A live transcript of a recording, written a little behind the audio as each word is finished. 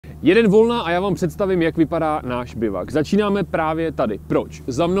Jeden Volna a já vám představím, jak vypadá náš bivak. Začínáme právě tady. Proč?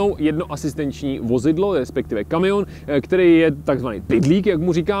 Za mnou jedno asistenční vozidlo, respektive kamion, který je takzvaný bydlík, jak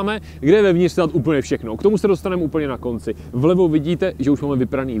mu říkáme, kde je vevnitř snad úplně všechno. K tomu se dostaneme úplně na konci. Vlevo vidíte, že už máme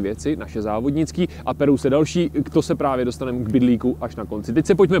vyprané věci, naše závodnické, a perou se další, to se právě dostaneme k bydlíku až na konci. Teď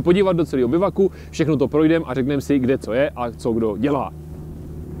se pojďme podívat do celého bivaku, všechno to projdeme a řekneme si, kde co je a co kdo dělá.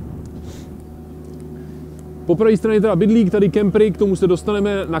 Po pravé straně teda bydlík, tady kempery, k tomu se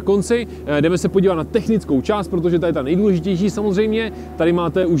dostaneme na konci. Jdeme se podívat na technickou část, protože ta je ta nejdůležitější samozřejmě. Tady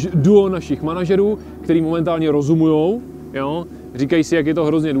máte už duo našich manažerů, který momentálně rozumujou, jo? Říkají si, jak je to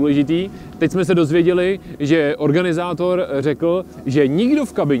hrozně důležitý. Teď jsme se dozvěděli, že organizátor řekl, že nikdo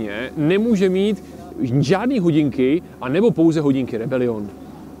v kabině nemůže mít žádný hodinky, a nebo pouze hodinky Rebellion.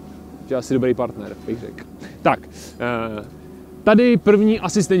 Že asi dobrý partner, bych řekl. Tak, tady první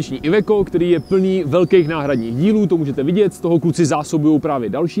asistenční Iveco, který je plný velkých náhradních dílů, to můžete vidět, z toho kluci zásobují právě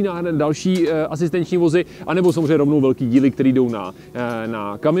další asistenční vozy, anebo samozřejmě rovnou velký díly, které jdou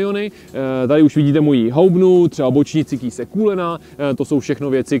na kamiony. Tady už vidíte moji houbnu, třeba bočnici kýse kůlena, to jsou všechno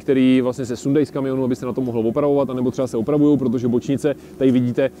věci, které vlastně se sundají z kamionu, aby se na to mohlo opravovat, anebo třeba se opravují, protože bočnice, tady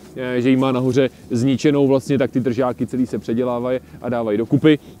vidíte, že jí má nahoře zničenou vlastně, tak ty držáky celý se předělávají a dávají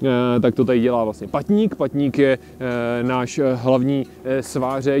dokupy, tak to tady dělá vlastně patník. Patník je náš hlavní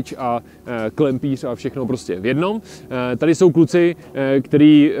svářeč a klempíř a všechno prostě v jednom. Tady jsou kluci,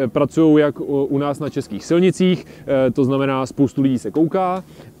 kteří pracují jak u nás na českých silnicích, to znamená, spoustu lidí se kouká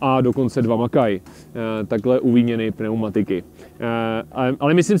a dokonce dva makají. Takhle u výměny pneumatiky.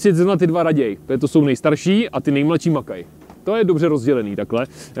 Ale myslím si, že ty dva raději, to jsou nejstarší a ty nejmladší makají. To je dobře rozdělený takhle.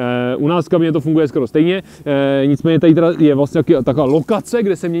 U nás v kabině to funguje skoro stejně, nicméně tady teda je vlastně taková lokace,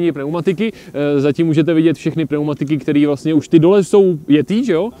 kde se mění pneumatiky. Zatím můžete vidět všechny pneumatiky, které vlastně už ty dole jsou jetý,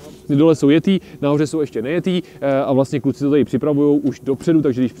 že jo? Ty dole jsou jetý, nahoře jsou ještě nejetý a vlastně kluci to tady připravují už dopředu,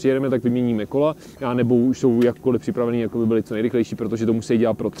 takže když přijedeme, tak vyměníme kola, a nebo už jsou jakkoliv připravený, jako by byly co nejrychlejší, protože to musí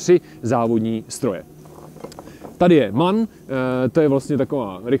dělat pro 3 závodní stroje. Tady je MAN, to je vlastně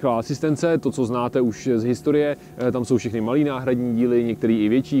taková rychlá asistence, to, co znáte už z historie, tam jsou všechny malý náhradní díly, některý i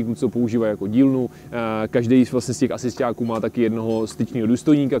větší, co používají jako dílnu. Každý vlastně z těch asistáků má taky jednoho styčného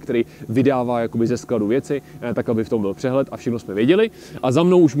důstojníka, který vydává jakoby ze skladu věci, tak aby v tom byl přehled a všechno jsme věděli. A za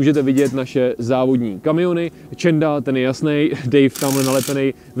mnou už můžete vidět naše závodní kamiony. Čenda, ten je jasný, Dave tamhle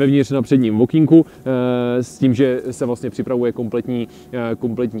nalepený vevnitř na předním okýnku, s tím, že se vlastně připravuje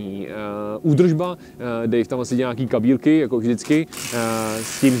kompletní údržba. Dave tam vlastně dělá nějaký kabílky, jako vždycky,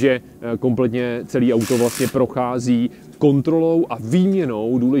 s tím, že kompletně celý auto vlastně prochází kontrolou a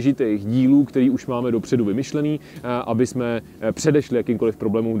výměnou důležitých dílů, který už máme dopředu vymyšlený, aby jsme předešli jakýmkoliv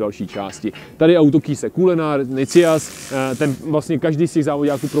problémům v další části. Tady auto kýse kůlena, Nicias, ten vlastně každý z těch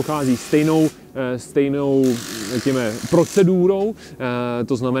závodňáků prochází stejnou řekněme, procedurou.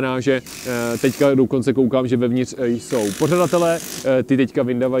 To znamená, že teďka dokonce koukám, že vevnitř jsou pořadatelé, ty teďka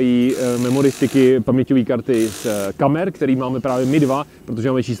vyndávají memoristiky, paměťové karty z kamer, který máme právě my dva, protože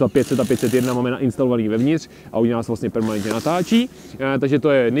máme čísla 500 a 501, máme nainstalovaný vevnitř a oni nás vlastně permanentně natáčí. Takže to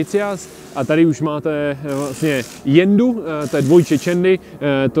je Nicias a tady už máte vlastně Jendu, to je dvojče Čendy,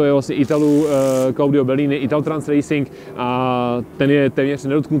 to je vlastně Italu Claudio Bellini, Ital Trans Racing a ten je téměř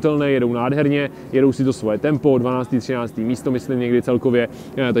nedotknutelný, jedou nádherně, jedou si to svoje tempo, 12. 13. místo, myslím někdy celkově,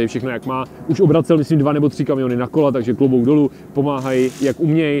 tady všechno jak má. Už obracel, myslím, 2 nebo 3 kamiony na kola, takže klobouk dolů, pomáhají jak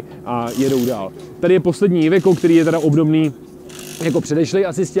umějí a jedou dál. Tady je poslední Iveco, který je teda obdobný jako předešlý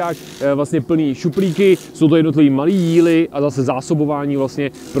asisták, vlastně plný šuplíky, jsou to jednotlivý malý díly a zase zásobování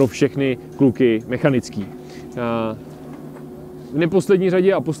vlastně pro všechny kluky mechanický. V neposlední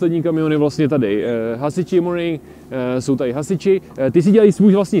řadě a poslední kamiony vlastně tady hasiči morning, jsou tady hasiči, ty si dělají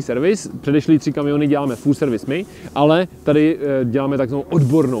svůj vlastní servis, předešlý 3 kamiony děláme full service my, ale tady děláme takzvanou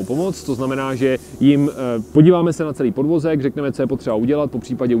odbornou pomoc, to znamená, že jim podíváme se na celý podvozek, řekneme, co je potřeba udělat, po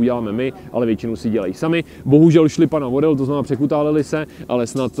případě uděláme my, ale většinu si dělají sami. Bohužel šli pana vodel, to znamená překutáleli se, ale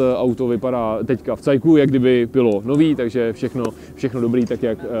snad auto vypadá teďka v cajku, jak kdyby bylo nový, takže všechno dobrý, tak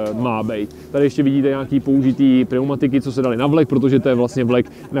jak má být. Tady ještě vidíte nějaký použitý pneumatiky, co se dali na vlek, protože to je vlastně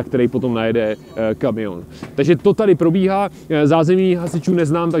vlek, na který potom najede kamion. Takže to tady probíhá, zázemí hasičů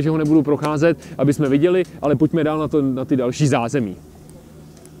neznám, takže ho nebudu procházet, aby jsme viděli, ale pojďme dál na ty další zázemí.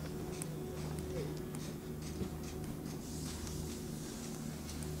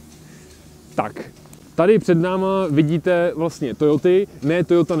 Tak, Tady před náma vidíte vlastně Toyoty. Ne,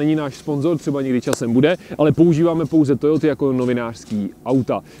 Toyota není náš sponzor, třeba někdy časem bude, ale používáme pouze Toyoty jako novinářský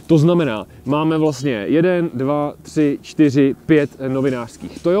auta. To znamená, máme vlastně 1, 2, 3, 4, 5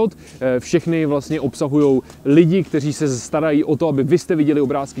 novinářských Toyot. Všechny vlastně obsahují lidi, kteří se starají o to, aby vy jste viděli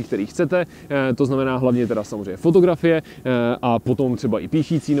obrázky, které chcete. To znamená hlavně teda samozřejmě fotografie a potom třeba i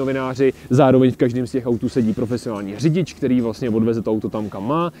píšící novináři. Zároveň v každém z těch autů sedí profesionální řidič, který vlastně odveze to auto tam, kam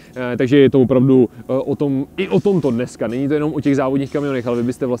má. Takže je to opravdu o tom to dneska. Není to jenom o těch závodních kamionech, ale vy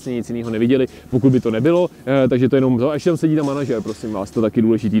byste vlastně nic jiného neviděli, pokud by to nebylo. Takže to jenom to. A ještě tam sedí tam manažer, prosím vás, to taky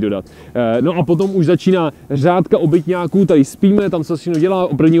důležitý dodat. No a potom už začíná řádka obytňáků, tady spíme, tam se všechno dělá.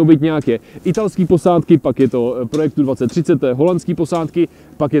 První obytňák je italský posádky, pak je to projektu 2030, to je holandský posádky,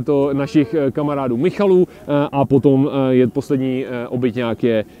 pak je to našich kamarádů Michalů a potom je poslední obytňák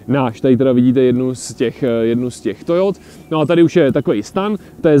je náš. Tady teda vidíte jednu z těch Toyot. No a tady už je takový stan,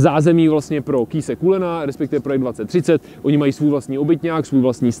 to je zázemí vlastně pro Kýse Kulena, respektive projekt 2030. Oni mají svůj vlastní obytňák, svůj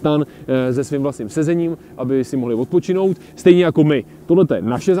vlastní stan se svým vlastním sezením, aby si mohli odpočinout, stejně jako my. Tohle je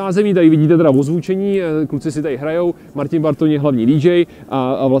naše zázemí, tady vidíte teda ozvučení, kluci si tady hrajou, Martin Bartoň je hlavní DJ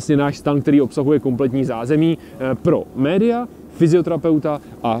a vlastně náš stan, který obsahuje kompletní zázemí pro média, fyzioterapeuta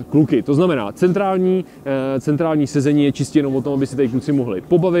a kluky. To znamená, centrální sezení je čistě jenom o tom, aby si tady kluci mohli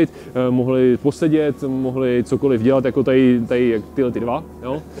pobavit, mohli posedět, mohli cokoliv dělat, jako tady tyhle ty dva.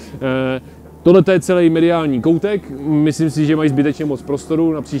 Jo? Tohle je celý mediální koutek, myslím si, že mají zbytečně moc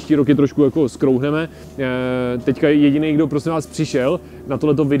prostoru, na příští rok je trošku jako skrouhneme. Teďka jediný, kdo prosím vás přišel na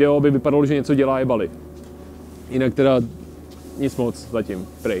tohleto video, aby vypadalo, že něco dělá, je Bali. Jinak teda nic moc zatím,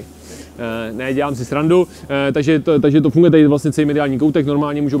 prej. Ne, dělám si srandu, takže to funguje tady vlastně celý mediální koutek,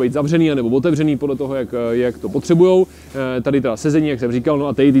 normálně můžou být zavřený nebo otevřený podle toho, jak to potřebujou. Tady teda sezení, jak jsem říkal, no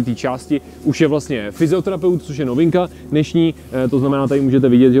a tady ty části už je vlastně fyzioterapeut, což je novinka dnešní, to znamená, tady můžete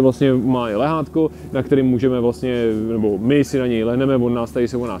vidět, že vlastně má i lehátko, na kterým můžeme vlastně, nebo my si na něj lehneme, on nás tady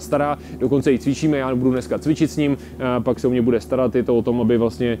se o nás stará, dokonce i cvičíme, já budu dneska cvičit s ním, pak se o mě bude starat, je to o tom, aby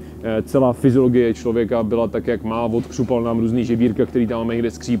vlastně celá fyziologie člověka byla tak, jak má, odkřupal nám různý žebírka, který tam máme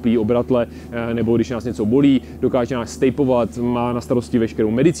někde skříplí, obratle, nebo když nás něco bolí, dokáže nás stejpovat, má na starosti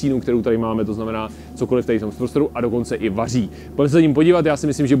veškerou medicínu, kterou tady máme, to znamená cokoliv tady v prostoru a dokonce i vaří. Pojďme se tím podívat, já si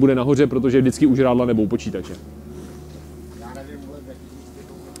myslím, že bude nahoře, protože vždycky u žrádla nebo u počítače.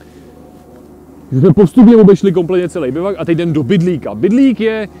 Jsme postupně obešli kompletně celý bivak a teď jdem do bydlíka. Bydlík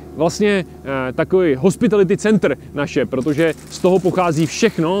je vlastně takový hospitality center naše, protože z toho pochází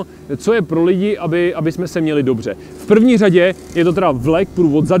všechno, co je pro lidi, aby jsme se měli dobře. V první řadě je to teda vlek,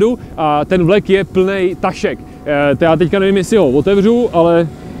 půjdu odzadu a ten vlek je plný tašek. Já teďka nevím, jestli ho otevřu, ale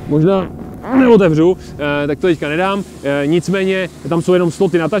možná neotevřu, tak to teďka nedám. Nicméně tam jsou jenom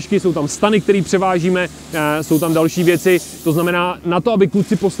sloty na tašky, jsou tam stany, které převážíme, jsou tam další věci. To znamená, na to, aby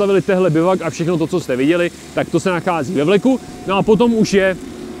kluci postavili tehle bivak a všechno to, co jste viděli, tak to se nachází ve vleku. No a potom už je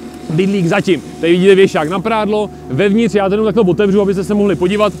bydlík zatím. Tady vidíte věšák na prádlo, vevnitř, já ten takhle otevřu, abyste se mohli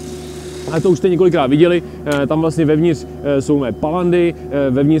podívat. A to už jste několikrát viděli, tam vlastně vevnitř jsou mé palandy,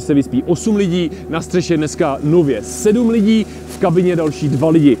 vevnitř se vyspí 8 lidí, na střeše dneska nově 7 lidí, v kabině další 2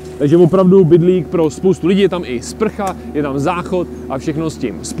 lidi. Takže opravdu bydlík pro spoustu lidí, je tam i sprcha, je tam záchod a všechno s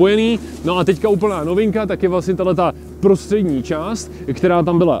tím spojený. No a teďka úplná novinka, tak je vlastně tato prostřední část, která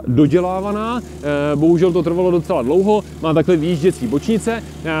tam byla dodělávaná, bohužel to trvalo docela dlouho, má takhle výjížděcí bočnice,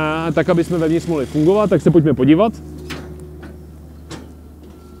 tak aby jsme vevnitř mohli fungovat, tak se pojďme podívat.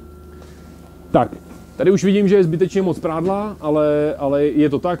 Tak, tady už vidím, že je zbytečně moc prádla, ale je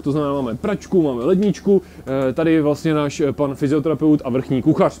to tak, to znamená, máme pračku, máme ledničku, tady je vlastně náš pan fyzioterapeut a vrchní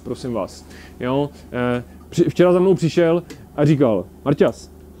kuchař, prosím vás. Jo? Včera za mnou přišel a říkal,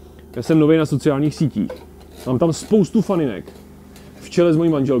 Marťas, já jsem nový na sociálních sítích, mám tam spoustu faninek, v čele s mojí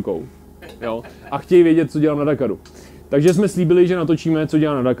manželkou, jo? A chtějí vědět, co dělám na Dakaru. Takže jsme slíbili, že natočíme, co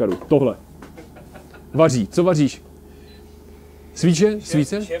dělá na Dakaru. Tohle. Vaří. Co vaříš? Svíče?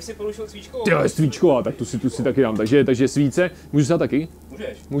 Svíce? Šéf si porušil svíčkovou. Tyhle, svíčková, tak tu si taky dám. Takže svíce, můžu se taky?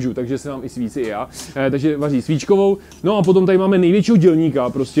 Můžeš. Můžu, takže se dám i svíci i já. Takže vaří svíčkovou. No a potom tady máme největšího dělníka,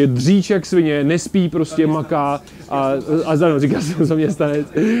 prostě dříč jak svině, nespí, prostě maká a říká se zaměstnanec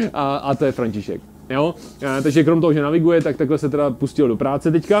a to je František. Jo? Takže krom toho, že naviguje, tak takhle se teda pustil do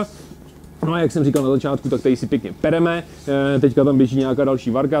práce teďka. No a jak jsem říkal na začátku, tak tady si pěkně pereme, teďka tam běží nějaká další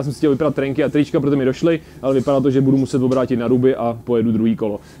varka, já jsem si chtěl vypadat trenky a trička, proto mi došly, ale vypadá to, že budu muset obrátit na ruby a pojedu druhý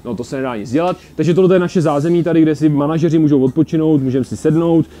kolo. No to se nedá nic dělat, takže tohle je naše zázemí tady, kde si manažeři můžou odpočinout, můžeme si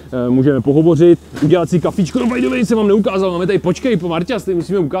sednout, můžeme pohovořit, udělat si kafičko, no by the way, jsem vám neukázal, máme tady, počkej, Marťas, tady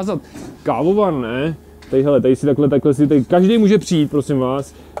musíme ukázat kávovar, ne? Tady si takhle si tady, každý může přijít, prosím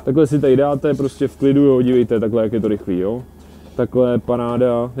vás, takhle si tady dáte prostě v klidu, jo, dívejte, takhle jak je to rychlý, jo? Takhle,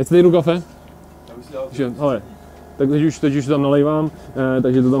 paráda. Nechcete jednu kafe? Takže, hele, tak teď už tam nalejvám,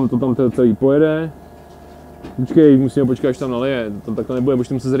 takže to tam celý pojede. Počkej, musíme počkat, až tam naleje, to takhle nebude,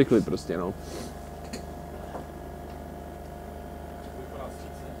 můžete muset zrychlit prostě, no.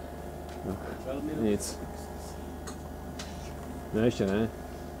 Nic. Ne, ještě ne.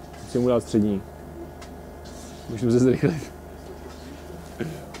 Musím mu dát střední. Můžeme se zrychlit.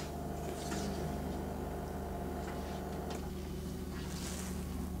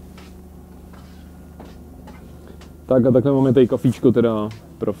 Tak a takhle máme tady kafíčko teda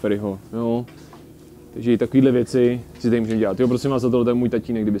pro Ferryho, jo. Takže i takovéhle věci si tady můžeme dělat. Jo, prosím vás, tohle je můj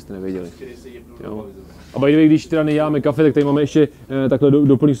tatínek, kdybyste nevěděli. Jo. A by the way, když teda neděláme kafe, tak tady máme ještě takhle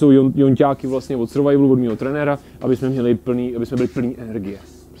doplný jsou jonťáky vlastně od survivalu, od mého trenéra, aby jsme byli plný energie.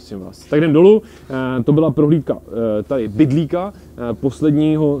 Prosím vás. Tak jdem dolů, to byla prohlídka tady bydlíka,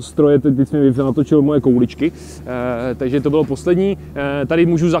 posledního stroje, teď jsme natočil moje kouličky, takže to bylo poslední. Tady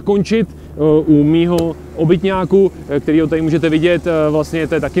můžu zakončit u mýho obytňáku, kterýho tady můžete vidět, vlastně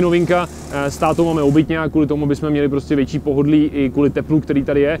to je taky novinka. S tátou máme obytňák, kvůli tomu bychom měli prostě větší pohodlí i kvůli teplu, který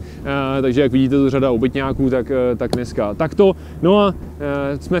tady je. Takže jak vidíte, to řada obytňáků, tak dneska takto. No a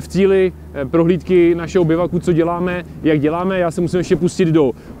jsme v cíli prohlídky našeho bivaku, co děláme, jak děláme. Já se musím ještě pustit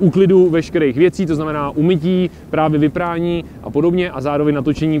do úklidu veškerých věcí, to znamená umytí, právě vyprání a podobně a zároveň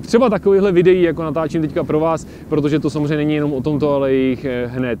natočení třeba takovýchhle videí, jako natáčím teďka pro vás, protože to samozřejmě není jenom o tomto, ale jich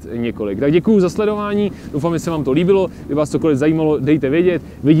hned několik. Tak děkuji za sledování, doufám, že se vám to líbilo, kdyby vás cokoliv zajímalo, dejte vědět.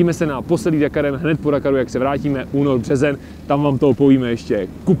 Vidíme se na poslední Dakarem hned po Dakaru, jak se vrátíme, únor, březen, tam vám toho povíme ještě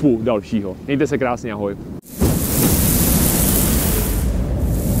kupu dalšího. Mějte se krásně, ahoj.